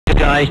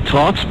guy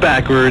talks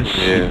backwards.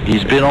 Yeah.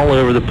 He's been all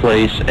over the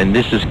place, and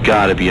this has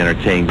got to be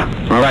entertaining.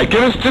 All right,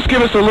 just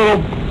give us a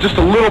little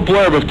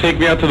blurb of "Take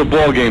Me Out to the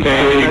Ball Game."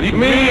 Take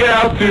me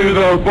out to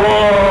the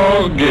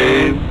ball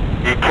game.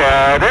 You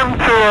got him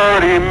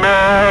to the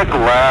mag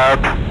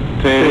lap.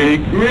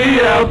 Take me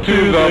out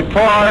to the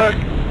park.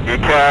 You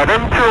got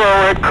him to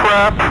a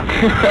crap.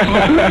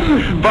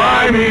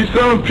 Buy me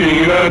some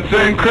peanuts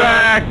and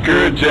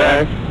Cracker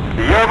Jack.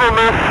 You ever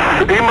miss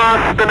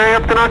Emas and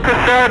Hampton on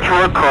cassette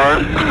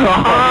record?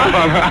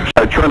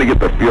 I'm trying to get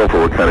the feel for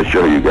what kind of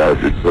show you guys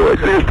are doing.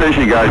 The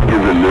station guys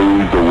give the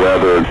news, the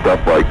weather, and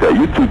stuff like that.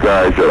 You two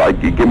guys are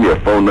like, you give me a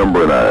phone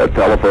number and a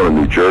telephone in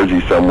New Jersey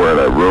somewhere, in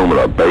a room in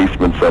a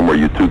basement somewhere.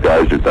 You two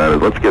guys are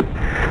down. Let's get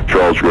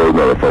Charles Roden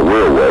on the phone.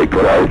 We're awake,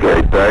 but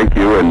okay, thank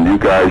you. And you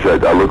guys, I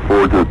look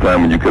forward to the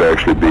time when you could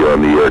actually be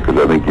on the air, because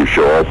I think you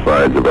show all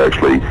signs of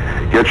actually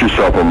get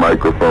yourself a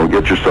microphone,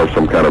 get yourself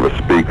some kind of a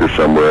speaker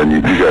somewhere, and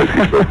you guys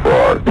get so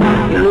far.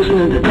 You're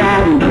listening to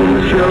Dad and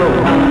the show.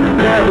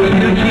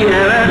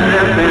 WGLS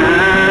FM.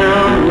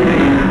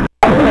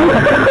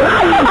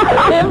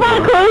 If I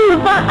close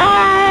my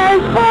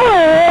eyes for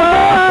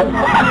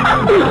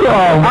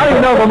I don't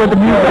even know if I'm at the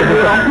music.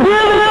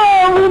 you're the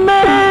only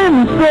man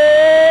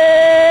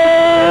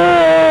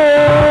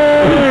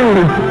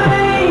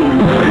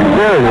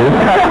There it is.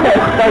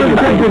 Thank you.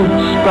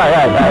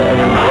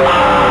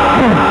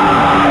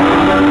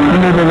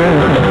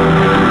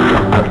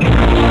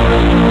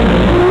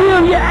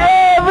 Will you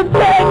ever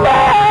take me?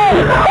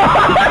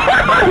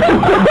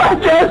 I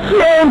just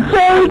can't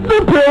take the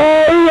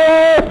pain.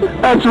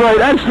 That's right,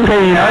 that's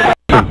pain.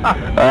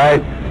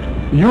 Alright,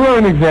 you are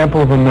an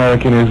example of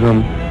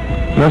Americanism.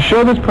 Now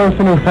show this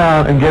person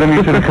around and get him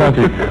into the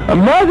country.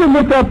 Imagine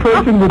what that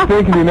person would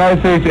think in the United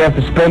States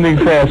after spending,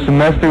 say, a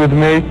semester with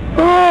me.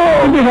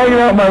 Oh, he'd be hanging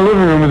out in my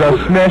living room without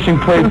smashing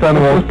plates on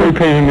the wall, spray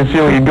painting the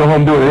ceiling. He'd go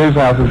home, do it at his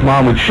house. His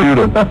mom would shoot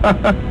him.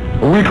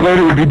 A week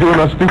later, we'd be doing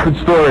our stupid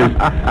stories.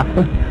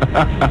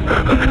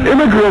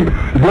 Immigrant,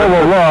 blah,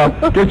 blah,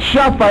 blah, gets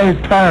shot by his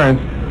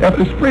parents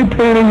after spray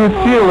painting his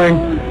ceiling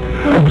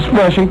and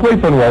smashing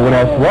plates on the wall. When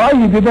asked why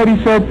he did that, he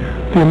said,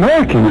 the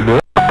Americans do.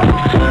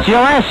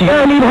 GLS, you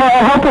need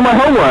help with my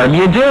homework.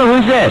 You do?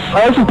 Who's this?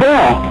 This is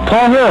Paul.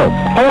 Paul who?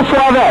 Paul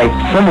Suave.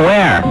 From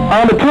where?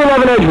 On the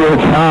 211 Edgewood.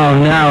 Oh,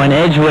 no, in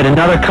Edgewood,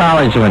 another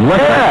college one. What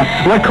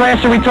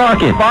class are we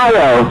talking?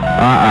 Bio.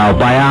 Uh-oh,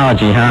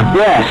 biology, huh?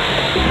 Yes.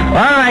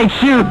 All right,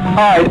 shoot.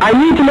 All right, I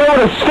need to know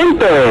what a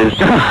sphincter is.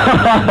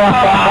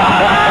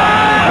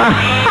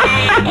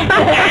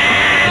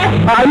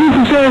 I need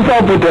some serious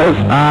help with this.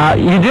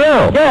 You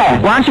do? Yeah.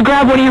 Why don't you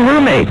grab one of your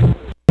roommates?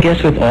 I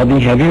guess with all the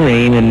heavy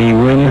rain and the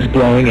winds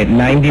blowing at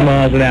 90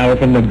 miles an hour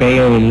from the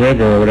Bayonne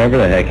River or whatever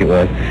the heck it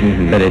was,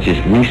 that it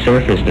just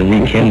resurfaced and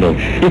rekindled.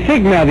 You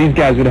think now these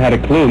guys would have had a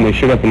clue when they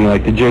showed up and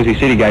like the Jersey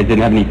City guys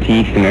didn't have any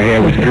teeth and their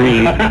hair was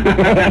green.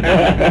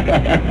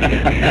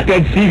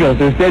 Dead seagulls.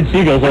 There's dead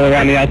seagulls all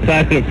around the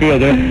outside of the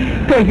field.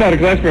 There's not a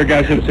Glassberg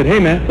guy should have said, hey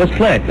man, let's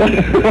play.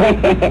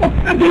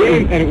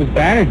 And it was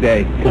banner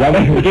day. Because I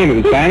went to the game,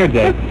 it was banner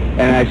day.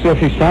 And I saw a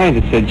few signs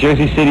that said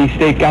Jersey City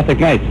State Gothic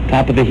Knights,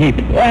 top of the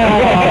heap.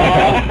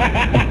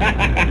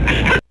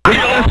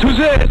 Who's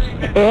this?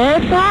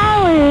 It's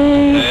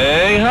Holly.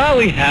 Hey,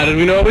 Holly, how did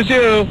we know it was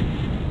you?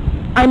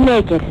 I'm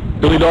naked.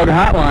 Billy Dog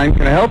Hotline,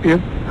 can I help you?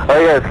 Oh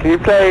yes, can you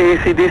play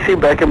AC/DC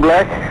Back in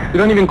Black? You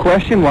don't even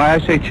question why I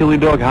say Chili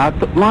Dog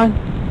Hotline?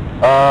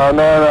 No,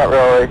 not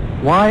really.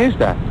 Why is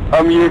that?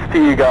 I'm used to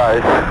you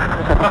guys.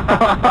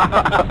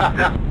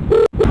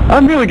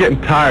 I'm really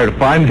getting tired of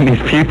finding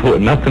these people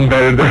with nothing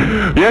better to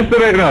do.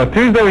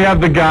 Tuesday we have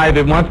the guy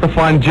that wants to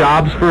find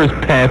jobs for his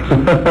pets.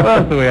 What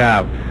else do we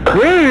have?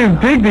 Where do you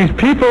dig these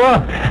people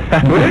up?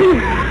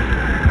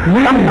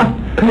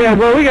 Yeah,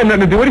 well, we got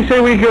nothing to do. What do you say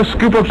we go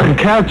scoop up some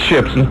couch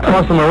chips and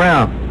toss them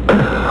around?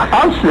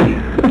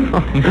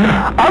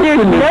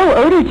 There's no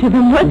odor to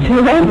them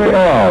whatsoever.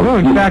 Oh, no,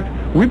 in fact,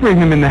 we bring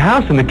them in the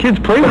house and the kids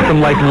play with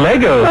them like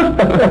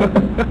Legos.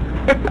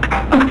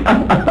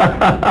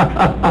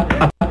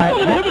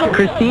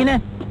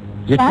 Christina,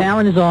 your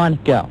talent is on.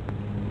 Go.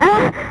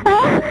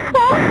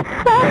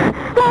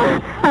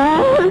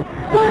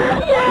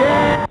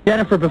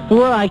 Jennifer,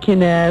 before I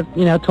can,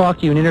 talk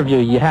to you and interview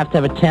you, you have to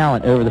have a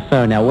talent over the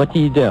phone. Now, what do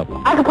you do?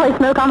 I can play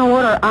Smoke on the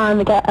Water on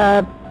the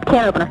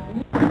can opener.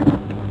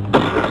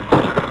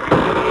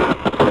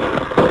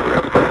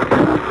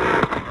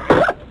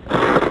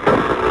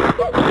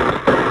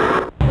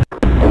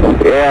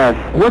 Yes.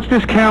 What's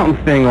this counting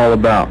thing all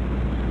about?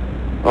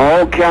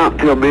 Oh, count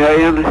to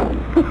 1,000,000.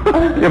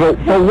 Yeah, but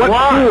what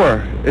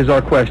for is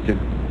our question?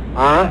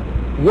 Huh?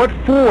 What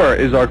for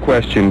is our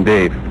question,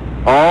 Dave?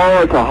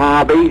 Oh, it's a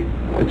hobby.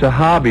 It's a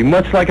hobby,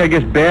 much like, I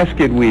guess,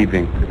 basket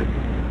weaving.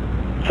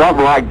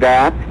 Something like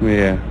that.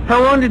 Yeah.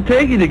 How long did it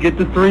take you to get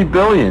to $3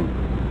 billion?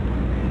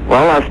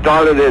 Well, I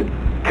started at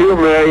 2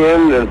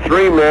 million and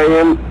 3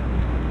 million.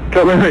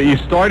 Wait a minute, you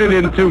started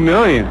in 2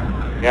 million?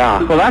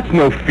 Yeah. Well, that's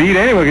no feat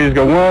anyway. You just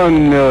go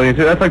 1 million.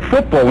 That's like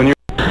football when you...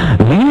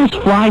 Venus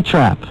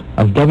Flytrap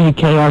of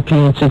WKRP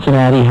in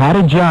Cincinnati had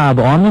a job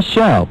on the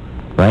show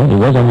right? He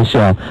was on the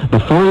show.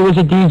 Before he was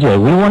a DJ,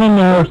 we want to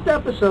know... First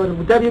episode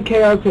of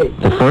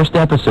WKRP. The first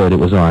episode it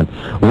was on.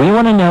 We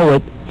want to know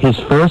what his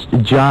first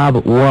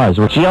job was.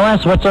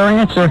 GLS, what's our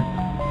answer?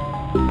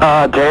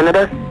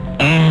 Janitor?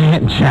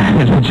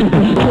 Janitor.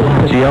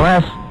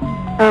 GLS?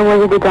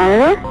 Was it the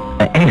janitor?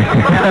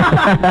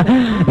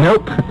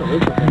 Nope.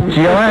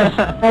 GLS?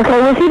 Okay,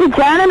 was he the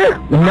janitor?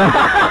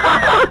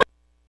 No.